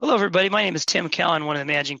Hello, everybody. My name is Tim Callan, one of the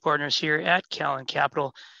managing partners here at Callan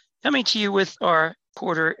Capital, coming to you with our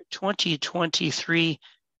quarter 2023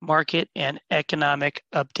 market and economic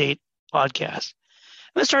update podcast.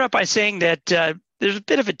 I'm going to start off by saying that there's a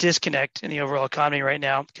bit of a disconnect in the overall economy right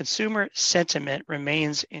now. Consumer sentiment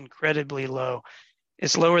remains incredibly low.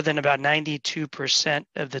 It's lower than about 92%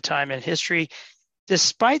 of the time in history,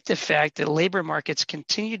 despite the fact that labor markets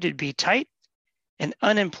continue to be tight and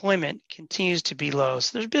unemployment continues to be low.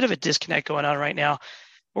 So there's a bit of a disconnect going on right now.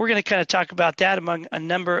 We're going to kind of talk about that among a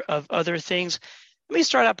number of other things. Let me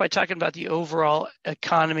start out by talking about the overall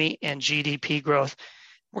economy and GDP growth.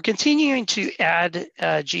 We're continuing to add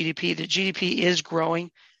GDP. The GDP is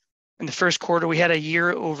growing. In the first quarter, we had a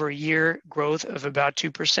year-over-year growth of about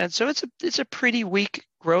 2%. So it's a pretty weak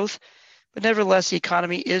growth, but nevertheless, the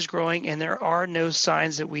economy is growing, and there are no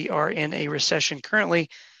signs that we are in a recession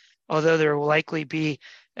currently, although there will likely be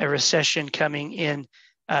a recession coming in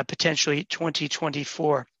potentially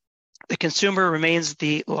 2024. The consumer remains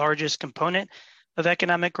the largest component of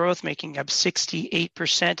economic growth, making up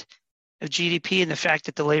 68% of GDP. And the fact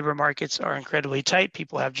that the labor markets are incredibly tight,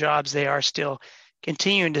 people have jobs, they are still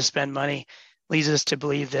continuing to spend money, leads us to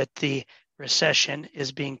believe that the recession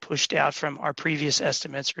is being pushed out from our previous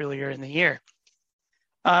estimates earlier in the year.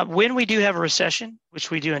 When we do have a recession, which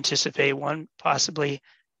we do anticipate one, possibly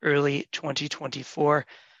early 2024,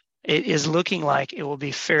 it is looking like it will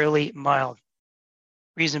be fairly mild.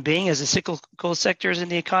 Reason being, as the cyclical sectors in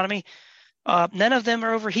the economy, none of them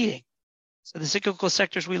are overheating. So the cyclical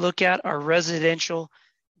sectors we look at are residential,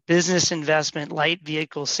 business investment, light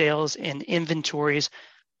vehicle sales, and inventories.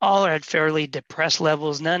 All are at fairly depressed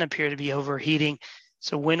levels. None appear to be overheating.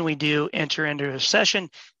 So when we do enter into a recession,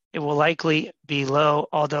 it will likely be low,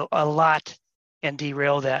 although a lot can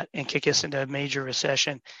derail that and kick us into a major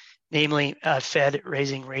recession, namely Fed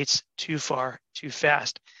raising rates too far, too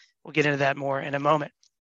fast. We'll get into that more in a moment.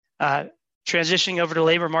 Transitioning over to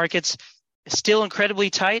labor markets, still incredibly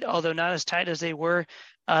tight, although not as tight as they were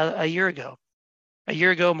a year ago. A year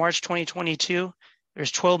ago, March 2022,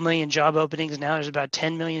 there's 12 million job openings. Now there's about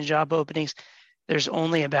 10 million job openings. There's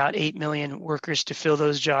only about 8 million workers to fill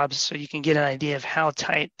those jobs. So you can get an idea of how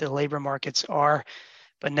tight the labor markets are.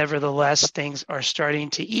 But nevertheless, things are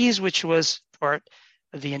starting to ease, which was part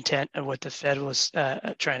of the intent of what the Fed was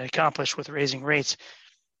trying to accomplish with raising rates.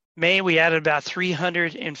 May, we added about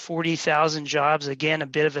 340,000 jobs. Again, a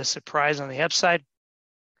bit of a surprise on the upside.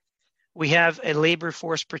 We have a labor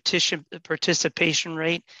force participation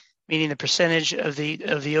rate, meaning the percentage of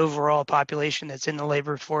the overall population that's in the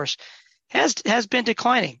labor force has been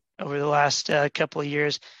declining over the last couple of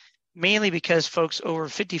years, mainly because folks over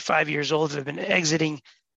 55 years old have been exiting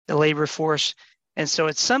the labor force. And so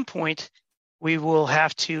at some point, we will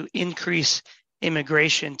have to increase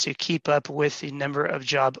immigration to keep up with the number of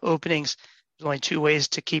job openings. There's only two ways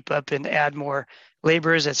to keep up and add more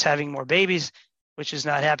laborers. That's having more babies, which is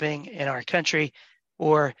not happening in our country,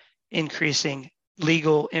 or increasing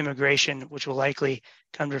legal immigration, which will likely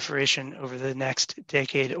come to fruition over the next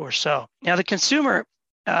decade or so. Now, the consumer,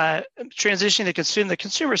 transitioning to the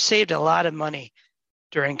consumer saved a lot of money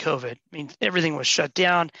during COVID. I mean, everything was shut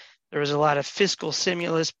down. There was a lot of fiscal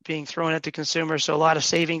stimulus being thrown at the consumer, so a lot of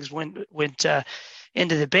savings went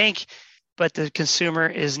into the bank, but the consumer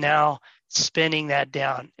is now spending that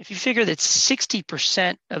down. If you figure that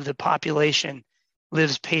 60% of the population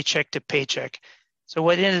lives paycheck to paycheck, so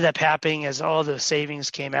what ended up happening is all those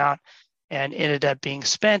savings came out and ended up being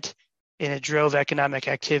spent, and it drove economic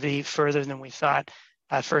activity further than we thought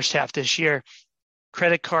first half this year.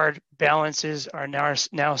 Credit card balances are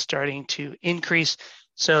now starting to increase.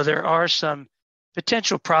 So there are some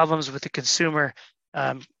potential problems with the consumer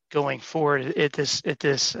going forward at this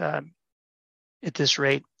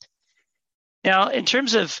rate. Now, in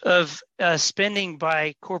terms of spending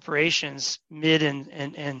by corporations, mid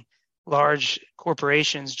and large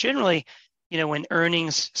corporations, generally, when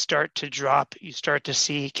earnings start to drop, you start to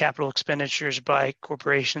see capital expenditures by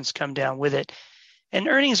corporations come down with it, and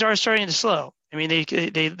earnings are starting to slow. I mean,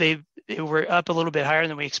 they were up a little bit higher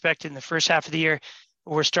than we expected in the first half of the year.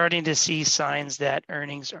 We're starting to see signs that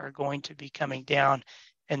earnings are going to be coming down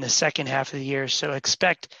in the second half of the year. So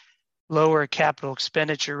expect lower capital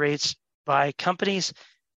expenditure rates by companies,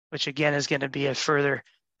 which again is going to be a further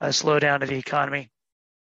slowdown of the economy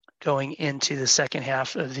going into the second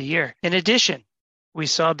half of the year. In addition, we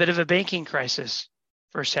saw a bit of a banking crisis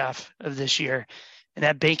first half of this year, and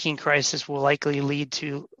that banking crisis will likely lead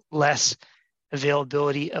to less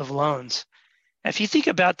availability of loans. If you think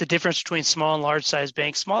about the difference between small and large size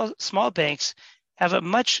banks, small banks have a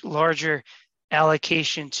much larger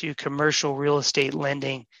allocation to commercial real estate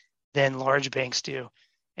lending than large banks do.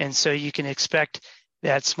 And so you can expect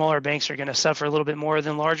that smaller banks are going to suffer a little bit more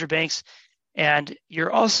than larger banks. And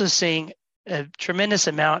you're also seeing a tremendous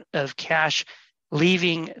amount of cash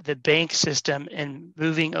leaving the bank system and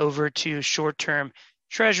moving over to short-term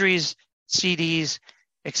treasuries, CDs,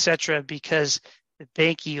 etc., because the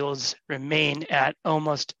bank yields remain at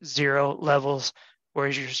almost zero levels,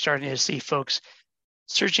 whereas you're starting to see folks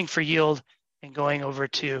searching for yield and going over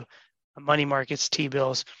to money markets,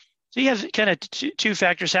 T-bills. So you have kind of two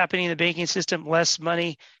factors happening in the banking system: less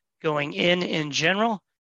money going in general,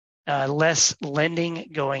 less lending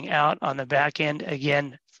going out on the back end.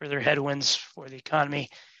 Again, further headwinds for the economy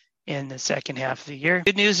in the second half of the year.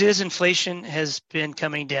 Good news is inflation has been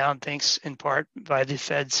coming down, thanks in part by the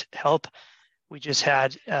Fed's help. We just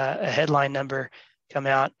had a headline number come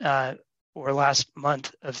out for last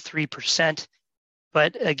month of 3%.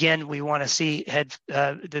 But again, we want to see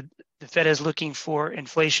the Fed is looking for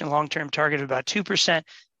inflation long-term target of about 2%.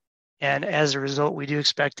 And as a result, we do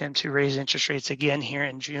expect them to raise interest rates again here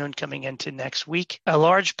in June coming into next week. A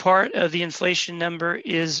large part of the inflation number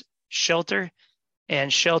is shelter,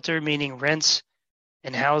 and shelter meaning rents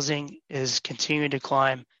and housing is continuing to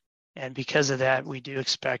climb. And because of that, we do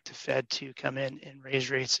expect the Fed to come in and raise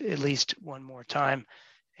rates at least one more time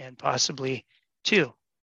and possibly two.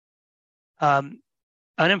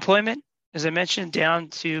 Unemployment, as I mentioned, down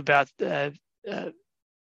to about a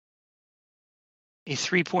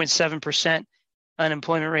 3.7%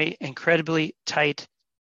 unemployment rate, incredibly tight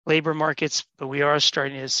labor markets, but we are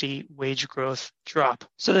starting to see wage growth drop.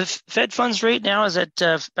 So the Fed funds rate now is at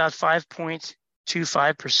about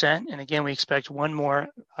 5.25%. And again, we expect one more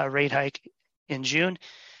rate hike in June.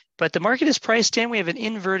 But the market is priced in. We have an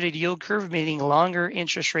inverted yield curve, meaning longer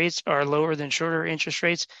interest rates are lower than shorter interest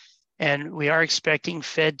rates. And we are expecting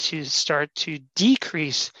Fed to start to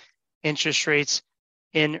decrease interest rates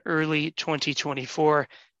in early 2024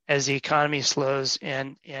 as the economy slows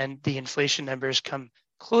and the inflation numbers come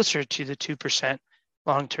closer to the 2%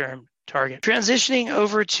 long-term target. Transitioning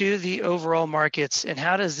over to the overall markets, and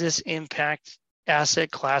how does this impact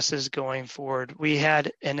asset classes going forward? We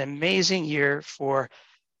had an amazing year for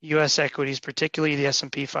U.S. equities, particularly the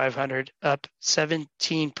S&P 500, up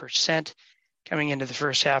 17% coming into the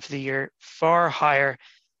first half of the year, far higher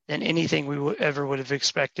than anything we ever would have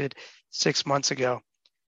expected 6 months ago.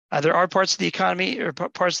 There are parts of the economy or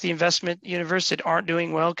parts of the investment universe that aren't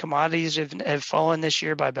doing well. Commodities have fallen this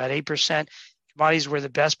year by about 8%. Commodities were the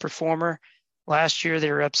best performer. Last year,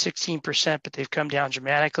 they were up 16%, but they've come down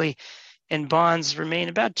dramatically. And bonds remain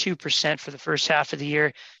about 2% for the first half of the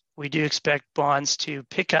year. We do expect bonds to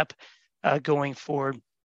pick up going forward.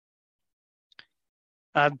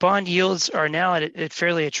 Bond yields are now at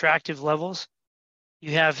fairly attractive levels.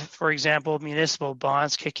 You have, for example, municipal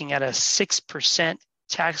bonds kicking at a 6%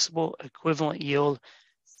 taxable equivalent yield,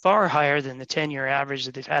 far higher than the 10-year average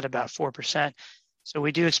that they've had, about 4%. So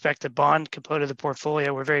we do expect the bond component of the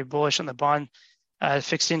portfolio. We're very bullish on the bond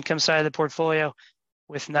fixed income side of the portfolio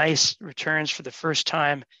with nice returns for the first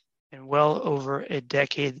time in well over a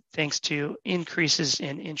decade, thanks to increases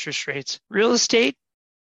in interest rates. Real estate,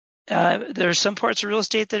 there are some parts of real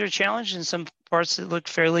estate that are challenged and some parts that look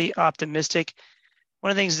fairly optimistic.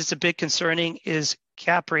 One of the things that's a bit concerning is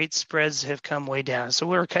cap rate spreads have come way down. So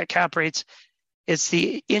what are cap rates? It's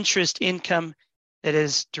the interest income that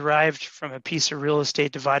is derived from a piece of real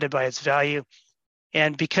estate divided by its value.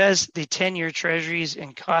 And because the 10-year treasuries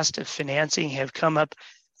and cost of financing have come up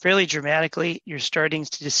fairly dramatically, you're starting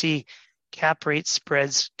to see cap rate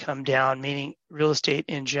spreads come down, meaning real estate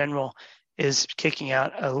in general is kicking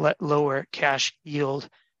out a lower cash yield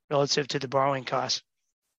relative to the borrowing costs.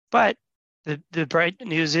 But the bright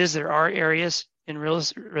news is there are areas in real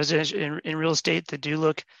estate that do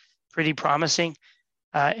look pretty promising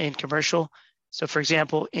in commercial. So, for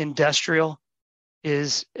example, industrial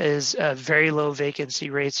is very low vacancy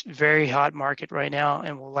rates, very hot market right now,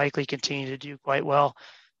 and will likely continue to do quite well.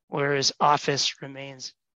 Whereas office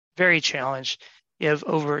remains very challenged. You have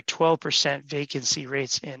over 12% vacancy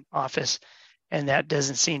rates in office, and that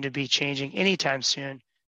doesn't seem to be changing anytime soon,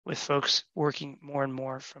 with folks working more and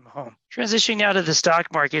more from home. Transitioning now to the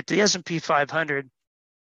stock market, the S&P 500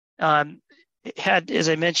 had, as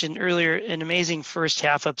I mentioned earlier, an amazing first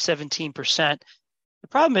half, up 17%. The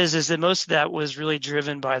problem is that most of that was really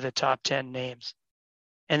driven by the top 10 names.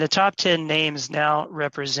 And the top 10 names now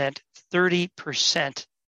represent 30%,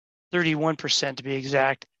 31% to be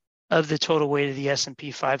exact, of the total weight of the S&P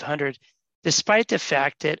 500, despite the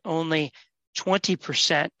fact that only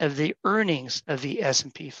 20% of the earnings of the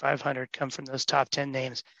S&P 500 come from those top 10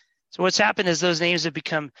 names. So what's happened is those names have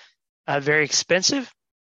become very expensive,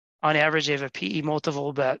 On average, they have a PE multiple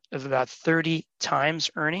of about 30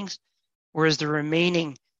 times earnings, whereas the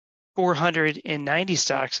remaining 490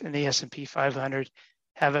 stocks in the S&P 500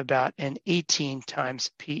 have about an 18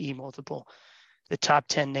 times PE multiple. The top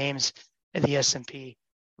 10 names in the S&P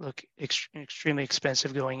look extremely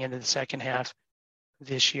expensive going into the second half of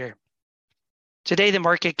this year. Today, the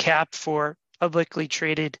market cap for publicly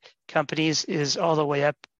traded companies is all the way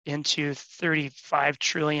up into $35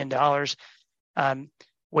 trillion,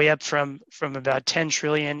 way up from about 10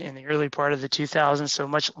 trillion in the early part of the 2000s. So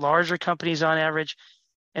much larger companies on average,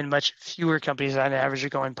 and much fewer companies on average are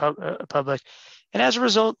going public. And as a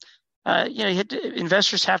result,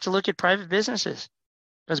 investors have to look at private businesses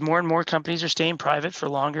because more and more companies are staying private for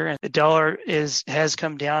longer. And the dollar has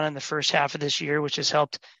come down in the first half of this year, which has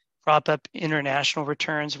helped prop up international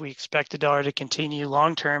returns. We expect the dollar to continue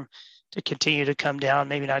long term to continue to come down,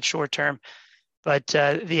 maybe not short term, but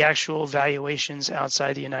the actual valuations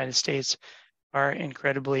outside the United States are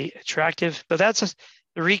incredibly attractive. So that's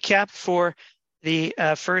the recap for the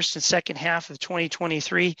first and second half of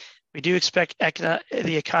 2023. We do expect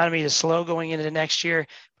the economy to slow going into next year,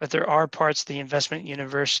 but there are parts of the investment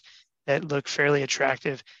universe that look fairly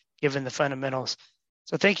attractive given the fundamentals.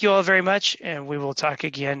 So thank you all very much, and we will talk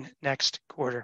again next quarter.